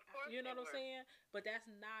 Like, Of course you they know what I'm were. saying? But that's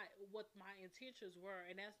not what my intentions were,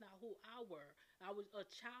 and that's not who I were. I was a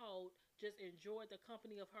child, just enjoyed the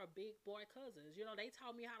company of her big boy cousins. They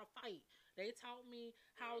taught me how to fight. They taught me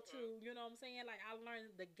how to, you know what I'm saying? Like, I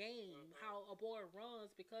learned the game, how a boy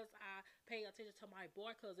runs because I pay attention to my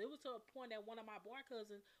boy cousin. It was to a point that one of my boy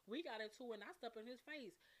cousins, we got into it and I stepped in his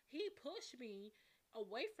face. He pushed me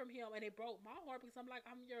away from him and it broke my heart because I'm like,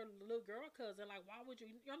 I'm your little girl cousin. Like, why would you?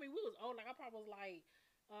 I mean, we was old. Like, I probably was like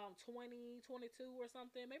 20, 22 or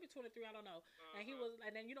something, maybe 23, I don't know. And he was,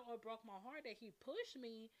 and then, it broke my heart that he pushed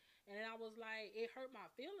me. And then I was like, it hurt my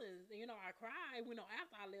feelings. I cried,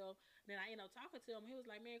 after I left. Then I ended up talking to him. He was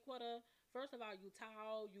like, man, Quarter, first of all, you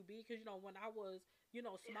tall, you big. Because, when I was,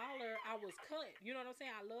 smaller, I was cut. You know what I'm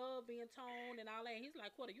saying? I love being toned and all that. And he's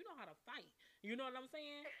like, Quarter, you know how to fight. You know what I'm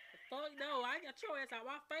saying? Fuck no, I got your ass out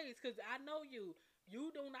my face because I know you. You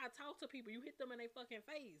do not talk to people. You hit them in their fucking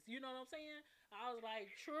face. You know what I'm saying? I was like,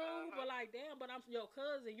 true, but like, damn, but I'm your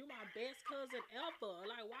cousin. You my best cousin ever.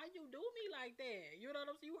 Like, why you do me like that? You know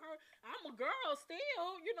what I'm saying? You heard, I'm a girl still.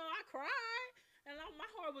 I cried. And my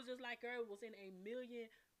heart was just like, girl, it was in a million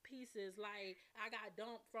pieces. Like, I got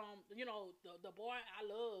dumped from, the boy I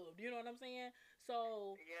loved. You know what I'm saying?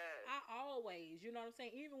 So, Yes. I always, you know what I'm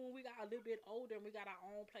saying? Even when we got a little bit older and we got our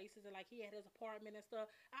own places and like he had his apartment and stuff,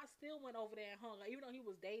 I still went over there and hung. Even though he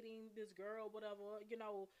was dating this girl, whatever,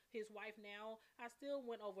 his wife now, I still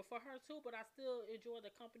went over for her too, but I still enjoy the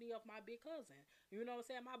company of my big cousin. You know what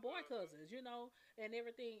I'm saying? My boy cousins, and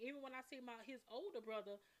everything. Even when I see his older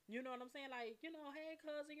brother, you know what I'm saying? Like, hey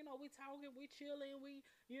cousin, we talking, we chilling, we,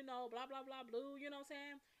 blah blah blah blue, you know what I'm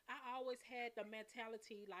saying? I always had the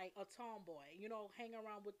mentality like a tomboy, hang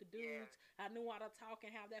around with the dudes. Yeah. I knew how to talk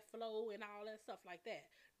and have that flow and all that stuff like that.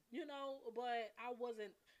 But I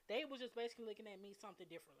wasn't, they was just basically looking at me something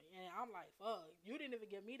differently. And I'm like, fuck, you didn't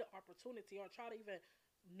even give me the opportunity or try to even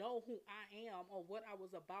know who I am or what I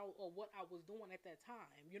was about or what I was doing at that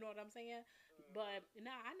time. You know what I'm saying? But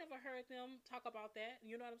now I never heard them talk about that.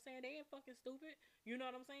 You know what I'm saying? They ain't fucking stupid. You know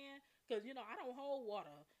what I'm saying? Because, I don't hold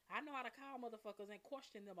water. I know how to call motherfuckers and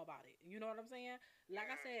question them about it. You know what I'm saying? Like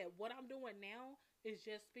I said, what I'm doing now is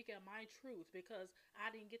just speaking my truth because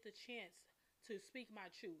I didn't get the chance to speak my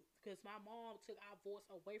truth because my mom took our voice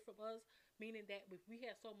away from us, meaning that we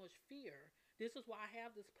had so much fear. This is why I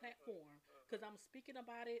have this platform because I'm speaking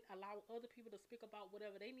about it, allow other people to speak about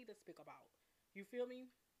whatever they need to speak about. You feel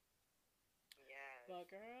me? lies. But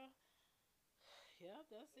girl, yep,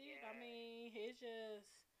 that's it. I Yeah. mean, it's just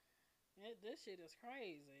this shit is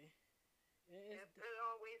crazy. It's It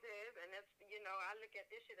always is, and that's I look at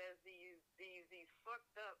this shit as these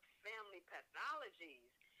fucked up family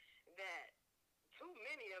pathologies that too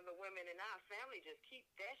many of the women in our family just keep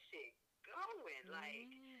that shit going.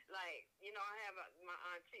 mm, I have my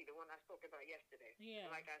auntie, the one I spoke about yesterday. yeah.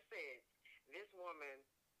 Like I said, this woman.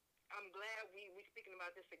 I'm glad we speaking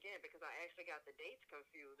about this again because I actually got the dates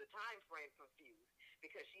confused, the time frame confused,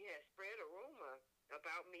 because she had spread a rumor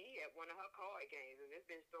about me at one of her card games, and it's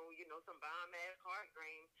been so some bomb ass card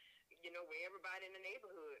game, where everybody in the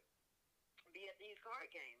neighborhood be at these card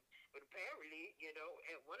games. But apparently,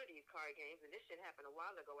 at one of these card games, and this shit happened a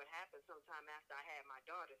while ago. It happened sometime after I had my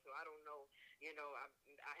daughter, so I don't know.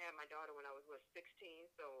 I had my daughter when I was 16,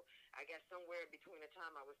 so I guess somewhere between the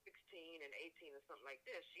time I was 16 and 18 or something like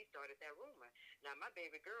this, she started that rumor. Now my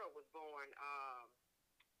baby girl was born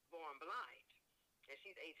blind, and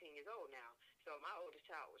she's 18 years old now. So my oldest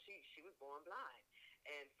child, she was born blind,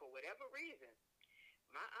 and for whatever reason,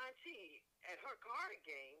 my auntie at her card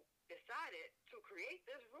game decided to create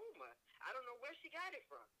this rumor. I don't know where she got it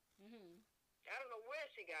from. Mhm. I don't know where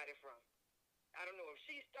she got it from. I don't know if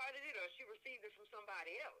she started it or she received it from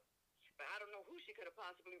somebody else. But I don't know who she could have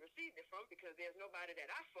possibly received it from because there's nobody that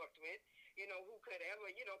I fucked with, who could ever,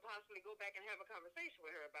 possibly go back and have a conversation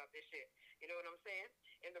with her about this shit. You know what I'm saying?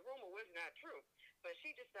 And the rumor was not true. But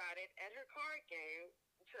she decided at her card game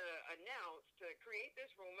to announce, to create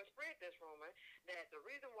this rumor, spread this rumor, that the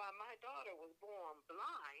reason why my daughter was born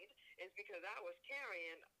blind is because I was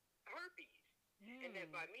carrying herpes. And that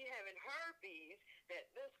by Mm. me having herpes, that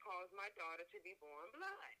this caused my daughter to be born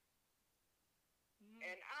blind. Mm.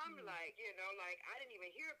 And I'm Mm. like, I didn't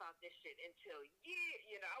even hear about this shit until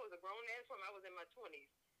I was a grown ass woman. I was in my 20s,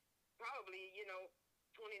 probably,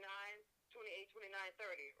 29, 28, 29,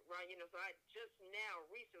 30, right? So I just now,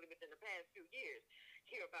 recently, within the past few years,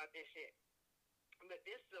 hear about this shit. But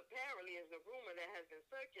this apparently is a rumor that has been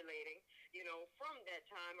circulating, from that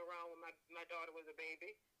time around when my daughter was a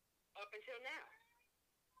baby up until now.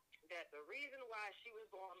 That the reason why she was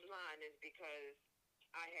born blind is because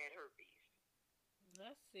I had herpes.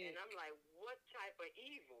 That's And sick. I'm like, what type of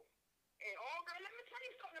evil? And girl, let me tell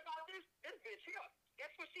you something about this bitch here.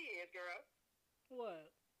 Guess what she is, girl? What?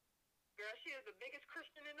 Girl, she is the biggest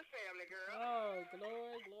Christian in the family, girl. Oh,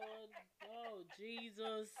 glory, Lord. Oh,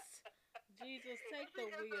 Jesus. Jesus, take She the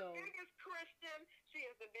is the wheel. biggest Christian. She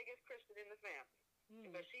is the biggest Christian in the family.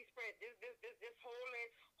 Mm. But she spread this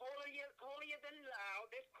holier than thou,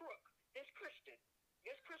 this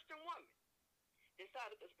Christian woman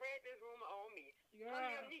decided to spread this rumor on me. Her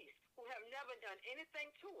little Girl. niece, who have never done anything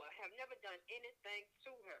to her, have never done anything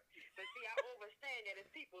to her. But see, I understand that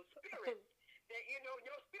it's people's spirits. That,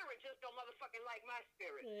 your spirit just don't motherfucking like my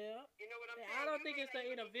spirit. Yeah. You know what I'm I saying? don't You think may it's not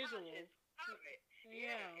the even be conscious individual. of it.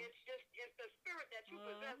 Yeah, Yeah. it's the spirit that you Uh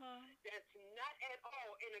possess huh. that's not at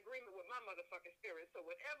all in agreement with my motherfucking spirit. So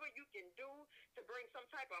whatever you can do to bring some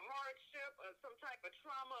type of hardship or some type of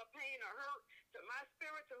trauma or pain or hurt to my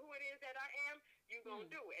spirit, to who it is that I am, you gonna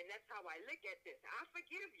Mm. do it. And that's how I look at this. I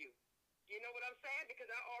forgive you. You know what I'm saying? Because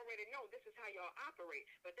I already know this is how y'all operate.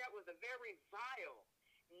 But that was a very vile,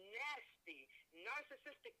 nasty,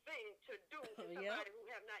 narcissistic thing to do to Yep. somebody who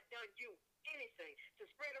have not done you anything. To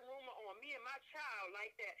spread a rumor on me and my child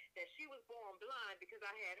like that she was born blind because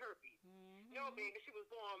I had herpes. No, Mm-hmm. baby, she was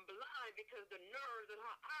born blind because the nerves in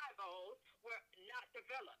her eyeballs were not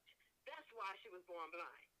developed. That's why she was born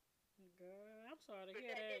blind. Girl, I'm sorry to But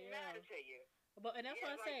hear that that. didn't Yeah. matter to you. But and that's Yeah,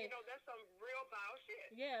 what I like, say. that's some real foul shit.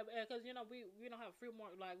 Yeah, because we don't have a few more.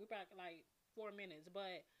 Like we back like 4 minutes.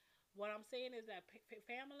 But what I'm saying is that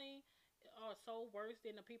family are so worse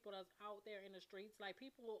than the people that's out there in the streets. Like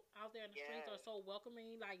people out there in the streets are Yes. so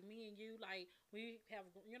welcoming. Like me and you, like we have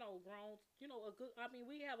grown. A good. I mean,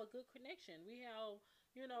 we have a good connection. We have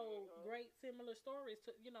Mhm. great similar stories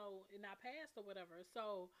to in our past or whatever.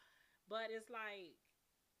 So, but it's like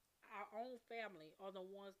our own family are the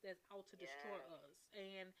ones that's out to destroy Yes. us.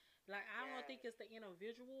 And like I don't Yes. think it's the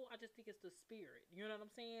individual. I just think it's the spirit. You know what I'm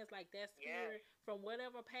saying? It's like that Yes. spirit from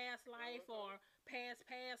whatever past life Mhm. or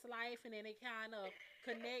past life, and then it kind of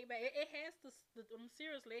connect back. It has to.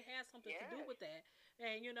 Seriously, it has something to do Yes. with that.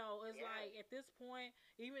 And it's Yes. like at this point,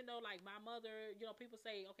 even though like my mother, people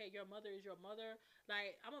say, okay, your mother is your mother.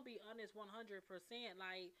 Like I'm gonna be honest, 100%.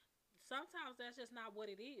 Like sometimes that's just not what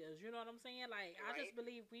it is. You know what I'm saying? Like I just Right.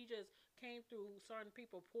 believe we just came through certain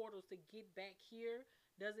people portals to get back here.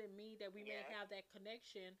 Doesn't mean that we may Yes. have that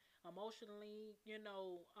connection emotionally,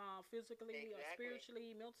 physically, or Exactly.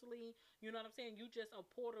 spiritually, mentally. You know what I'm saying? You just a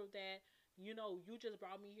portal that you just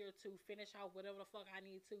brought me here to finish off whatever the fuck I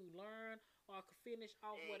need to learn or finish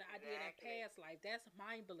off what I did in Exactly. past life. That's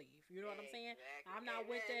my belief. You know what I'm saying? Exactly. I'm not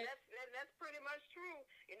with And that. that's pretty much true.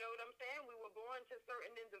 You know what I'm saying? We were born to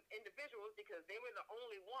certain individuals because they were the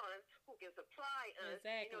only ones who can supply us.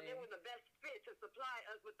 You know, they Exactly. were the best fit to supply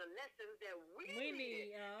us with the lessons that we We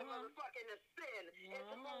needed need, to motherfucking ascend and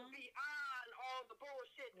to move uh-huh. beyond all the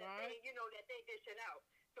bullshit that Right, they dishing out.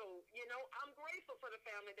 So, I'm grateful for the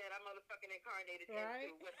family that I motherfucking incarnated right.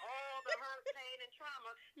 into. With all the hurt, pain, and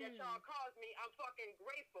trauma that y'all Hmm. caused me, I'm fucking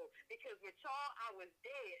grateful. Because with y'all, I was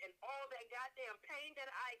dead. And all that goddamn pain that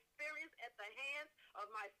I experienced at the hands of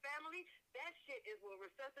my family, that shit is what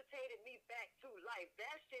resuscitated me back to life.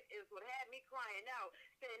 That shit is what had me crying out,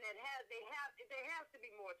 saying that there has to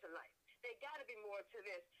be more to life. There got to be more to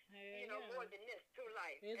this, Hell yeah. more than this to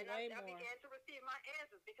life. It's And way I more. began to receive my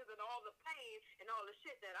answers because of all the pain and all the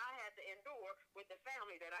shit that I had to endure with the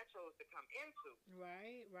family that I chose to come into.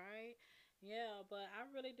 Right, right. Yeah, but I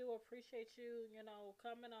really do appreciate you,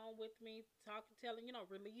 coming on with me, talking, telling,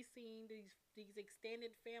 releasing these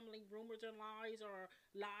extended family rumors and lies or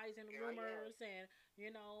lies and Girl, yes. rumors and,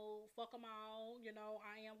 fuck them all.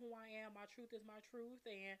 I am who I am. My truth is my truth.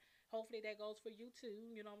 And hopefully that goes for you too.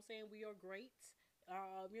 You know what I'm saying? We are great.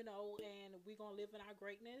 And we're going to live in our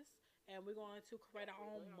greatness and we're going to create Yes, our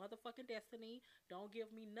we own will. motherfucking destiny. Don't give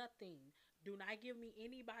me nothing. Do not give me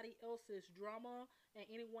anybody else's drama and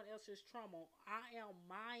anyone else's trauma. I am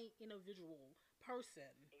my individual person.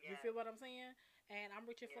 You Yes, feel what I'm saying? And I'm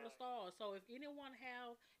reaching for the yes. stars. So if anyone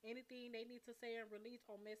have anything they need to say and release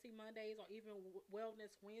on Messy Mondays or even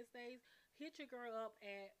Wellness Wednesdays, hit your girl up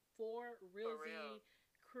at for For real.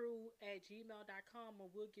 crew at gmail.com and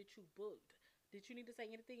we'll get you booked. Did you need to say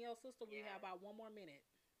anything else, sister? We have Yes. about 1 more minute.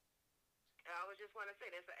 I was just want to say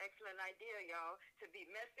that's an excellent idea, y'all, to be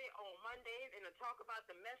messy on Mondays and to talk about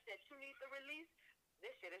the mess that you need to release.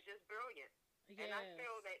 This shit is just brilliant. And I Yes.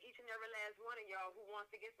 feel that each and every last one of y'all who wants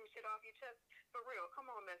to get some shit off your chest, for real, come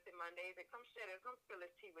on, Messy Mondays, and come share it, come spill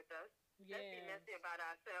this tea with us. Let's be Yes. messy about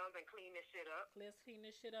ourselves and clean this shit up. Let's clean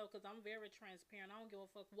this shit up because I'm very transparent. I don't give a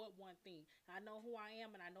fuck what one thing. I know who I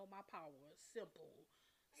am and I know my power. Simple.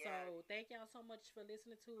 Yes. So thank y'all so much for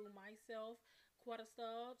listening to myself, Quarter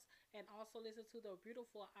Stubs, and also listen to the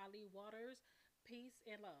beautiful Ali Waters. Peace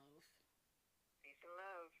and love.